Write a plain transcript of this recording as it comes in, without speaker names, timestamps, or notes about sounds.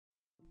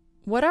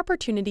What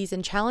opportunities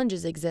and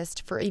challenges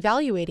exist for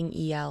evaluating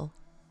EL?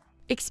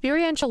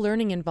 Experiential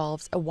learning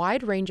involves a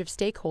wide range of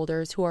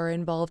stakeholders who are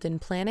involved in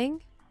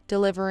planning,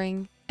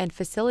 delivering, and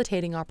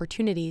facilitating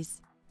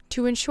opportunities.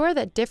 To ensure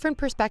that different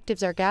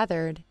perspectives are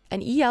gathered,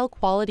 an EL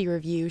quality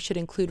review should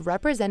include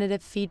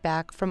representative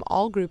feedback from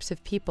all groups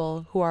of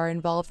people who are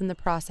involved in the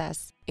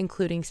process,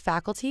 including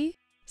faculty,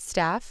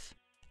 staff,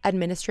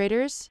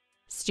 administrators,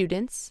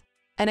 students,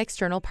 and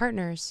external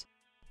partners.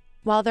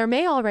 While there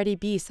may already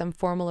be some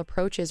formal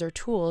approaches or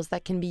tools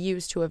that can be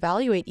used to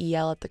evaluate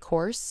EL at the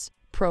course,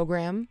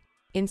 program,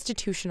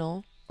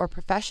 institutional, or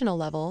professional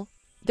level,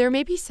 there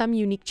may be some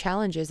unique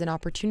challenges and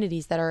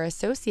opportunities that are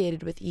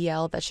associated with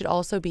EL that should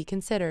also be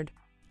considered.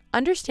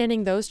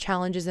 Understanding those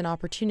challenges and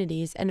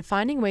opportunities and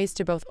finding ways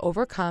to both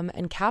overcome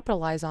and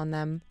capitalize on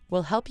them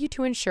will help you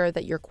to ensure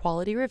that your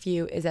quality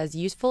review is as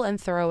useful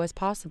and thorough as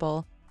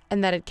possible,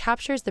 and that it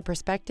captures the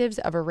perspectives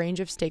of a range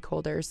of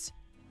stakeholders.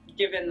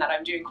 Given that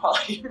I'm doing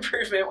quality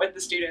improvement with the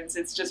students,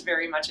 it's just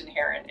very much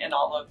inherent in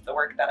all of the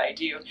work that I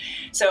do.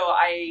 So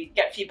I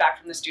get feedback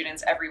from the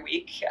students every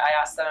week. I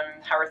ask them,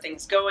 how are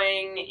things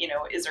going?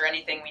 Is there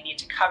anything we need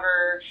to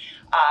cover?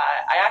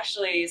 I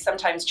actually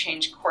sometimes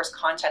change course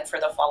content for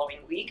the following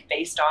week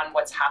based on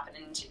what's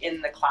happened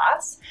in the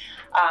class.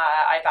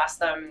 I've asked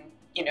them,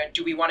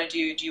 do you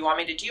want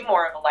me to do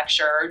more of a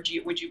lecture, or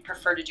would you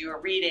prefer to do a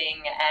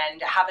reading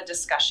and have a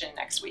discussion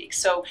next week?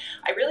 So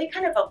I really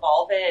kind of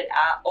evolve it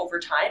over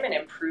time and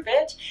improve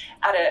it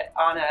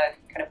on a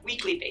kind of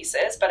weekly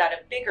basis, but at a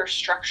bigger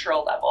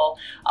structural level.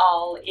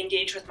 I'll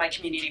engage with my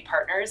community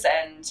partners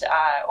and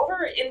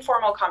over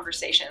informal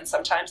conversations,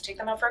 sometimes take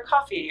them out for a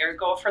coffee or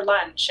go for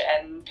lunch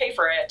and pay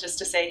for it, just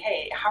to say,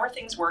 hey, how are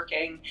things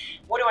working?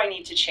 What do I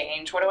need to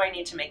change? What do I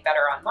need to make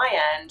better on my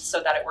end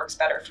so that it works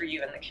better for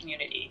you and the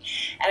community?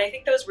 And I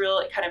think those real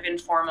kind of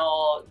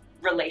informal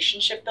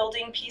relationship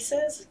building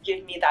pieces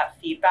give me that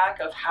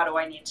feedback of how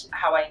I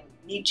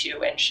need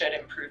to and should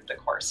improve the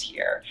course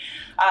here.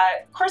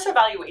 Course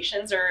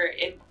evaluations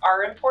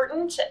are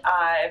important,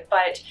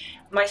 but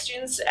my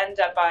students end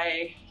up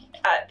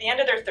at the end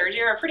of their third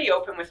year are pretty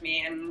open with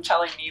me and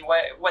telling me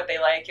what they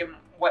like and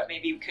what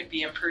maybe could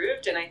be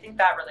improved. And I think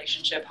that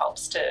relationship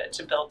helps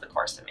to build the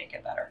course and make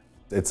it better.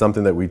 It's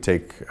something that we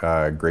take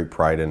great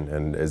pride in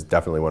and is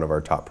definitely one of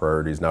our top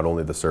priorities, not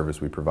only the service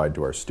we provide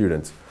to our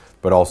students,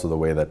 but also the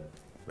way that,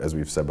 as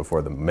we've said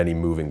before, the many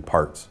moving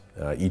parts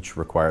each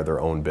require their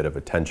own bit of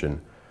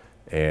attention.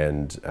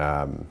 And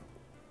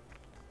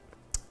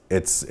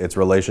it's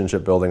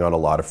relationship building on a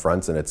lot of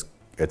fronts, and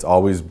it's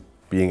always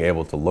being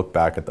able to look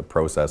back at the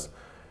process,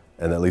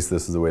 and at least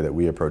this is the way that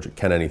we approach it.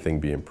 Can anything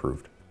be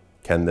improved?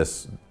 Can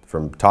this,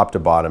 from top to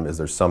bottom, is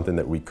there something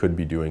that we could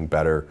be doing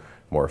better,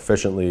 more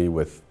efficiently,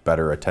 with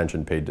better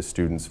attention paid to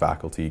students,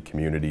 faculty,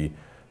 community,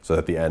 so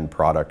that the end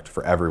product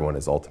for everyone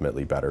is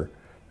ultimately better?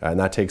 And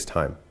that takes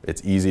time.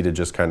 It's easy to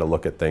just kind of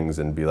look at things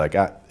and be like,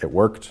 it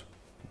worked,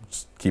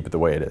 just keep it the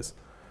way it is.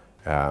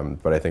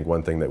 But I think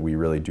one thing that we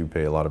really do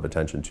pay a lot of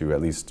attention to,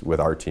 at least with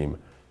our team,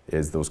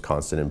 is those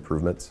constant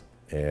improvements.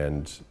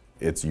 And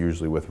it's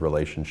usually with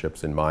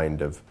relationships in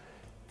mind of,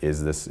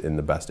 is this in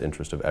the best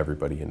interest of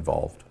everybody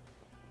involved?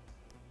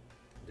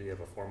 Do you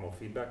have a formal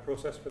feedback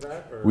process for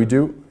that? Or? We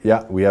do,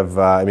 yeah. We have,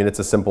 it's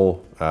a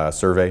simple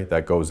survey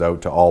that goes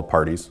out to all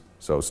parties.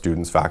 So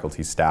students,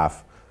 faculty,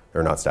 staff,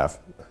 or not staff,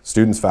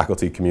 students,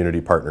 faculty,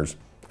 community partners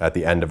at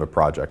the end of a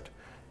project.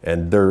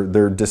 And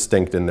they're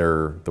distinct in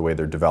the way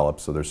they're developed.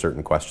 So there's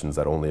certain questions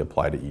that only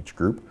apply to each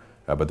group,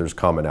 but there's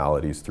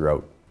commonalities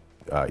throughout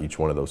each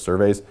one of those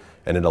surveys.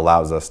 And it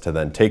allows us to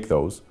then take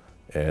those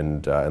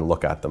and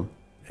look at them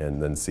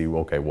and then see,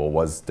 okay,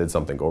 well, did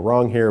something go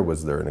wrong here?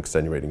 Was there an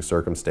extenuating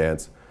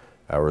circumstance?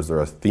 Or is there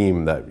a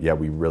theme that, yeah,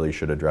 we really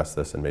should address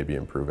this and maybe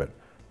improve it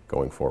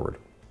going forward?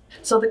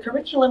 So the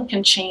curriculum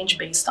can change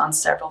based on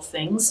several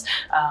things.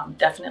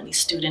 Definitely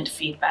student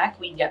feedback.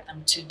 We get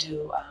them to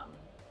do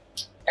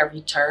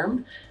every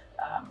term.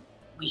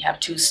 We have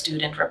 2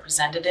 student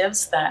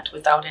representatives that,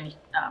 without any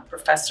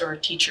professor or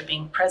teacher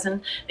being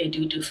present, they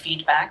do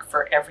feedback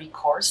for every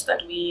course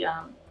that we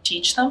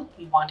teach them.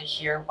 We want to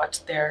hear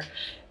what their,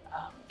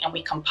 and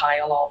we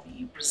compile all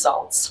the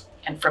results.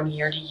 And from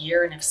year to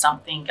year, and if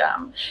something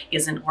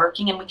isn't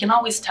working, and we can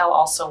always tell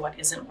also what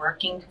isn't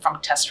working from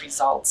test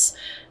results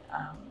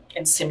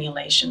and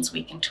simulations,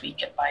 we can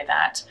tweak it by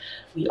that.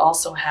 We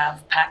also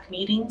have PAC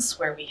meetings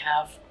where we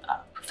have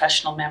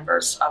professional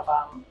members of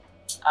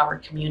our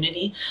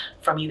community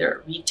from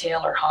either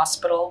retail or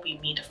hospital. We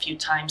meet a few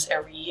times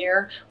every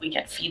year. We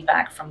get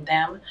feedback from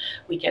them.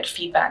 We get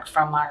feedback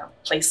from our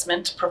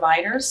placement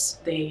providers.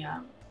 They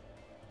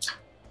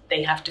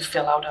have to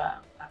fill out a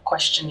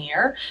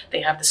questionnaire.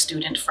 They have the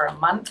student for a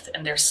month,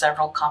 and there's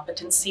several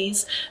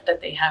competencies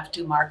that they have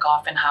to mark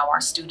off and how our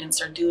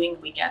students are doing.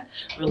 We get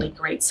really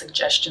great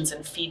suggestions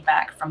and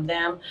feedback from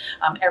them.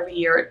 Every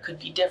year it could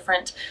be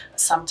different.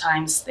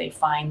 Sometimes they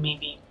find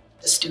maybe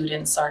the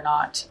students are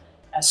not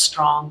as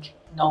strong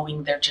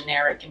knowing their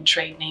generic and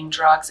trade name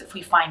drugs. If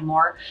we find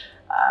more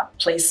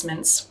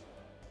placements,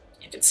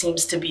 if it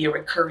seems to be a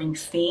recurring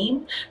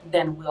theme,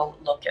 then we'll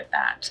look at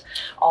that.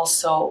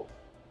 Also,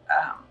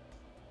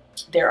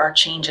 there are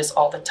changes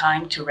all the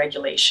time to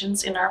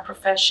regulations in our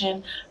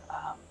profession.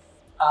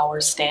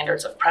 Our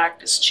standards of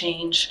practice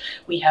change.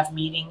 We have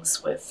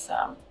meetings with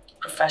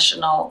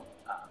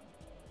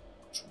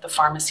the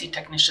pharmacy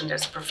technician.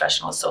 There's a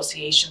professional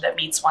association that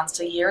meets once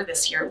a year.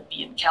 This year it will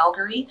be in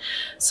Calgary.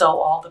 So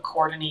all the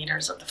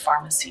coordinators of the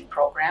pharmacy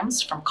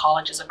programs from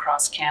colleges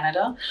across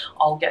Canada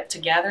all get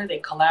together, they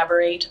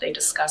collaborate, they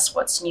discuss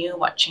what's new,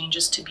 what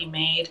changes to be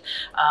made,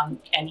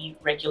 any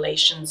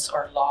regulations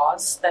or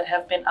laws that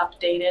have been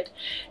updated,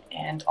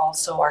 and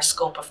also our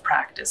scope of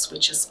practice,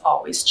 which is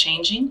always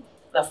changing.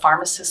 The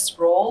pharmacist's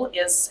role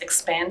is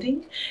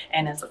expanding,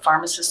 and as the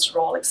pharmacist's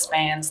role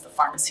expands, the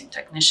pharmacy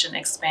technician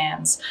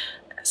expands.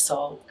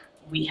 So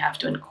we have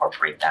to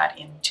incorporate that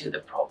into the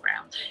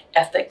program.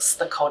 Ethics,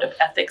 the code of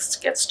ethics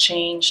gets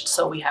changed,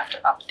 so we have to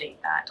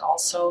update that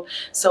also.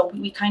 So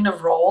we kind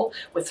of roll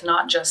with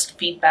not just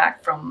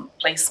feedback from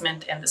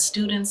placement and the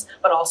students,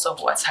 but also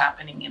what's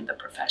happening in the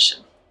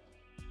profession.